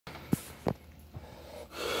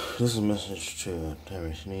This is a message to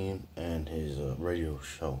Tyree Sneed and his radio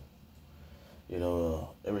show.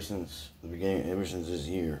 Ever since the beginning, ever since this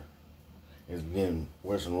year, it's getting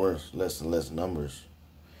worse and worse, less and less numbers.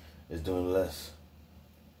 It's doing less.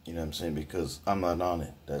 You know what I'm saying? Because I'm not on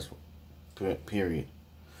it. That's period.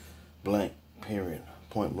 Blank, period.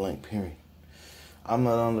 Point blank, period. I'm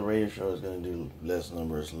not on the radio show. It's going to do less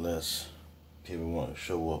numbers, less people want to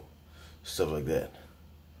show up, stuff like that.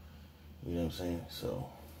 You know what I'm saying? So,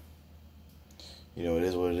 it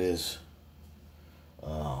is what it is.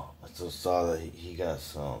 I just saw that he got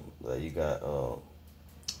you got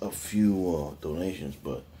a few donations,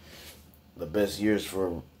 but the best years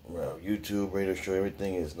for YouTube, radio show,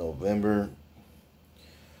 everything is November,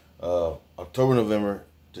 October, November,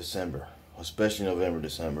 December, especially November,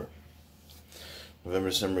 December. November,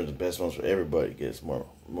 December is the best months for everybody. Gets more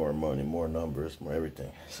money, more numbers, more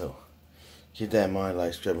everything. So keep that in mind.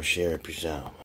 Like, subscribe, and share. Peace out.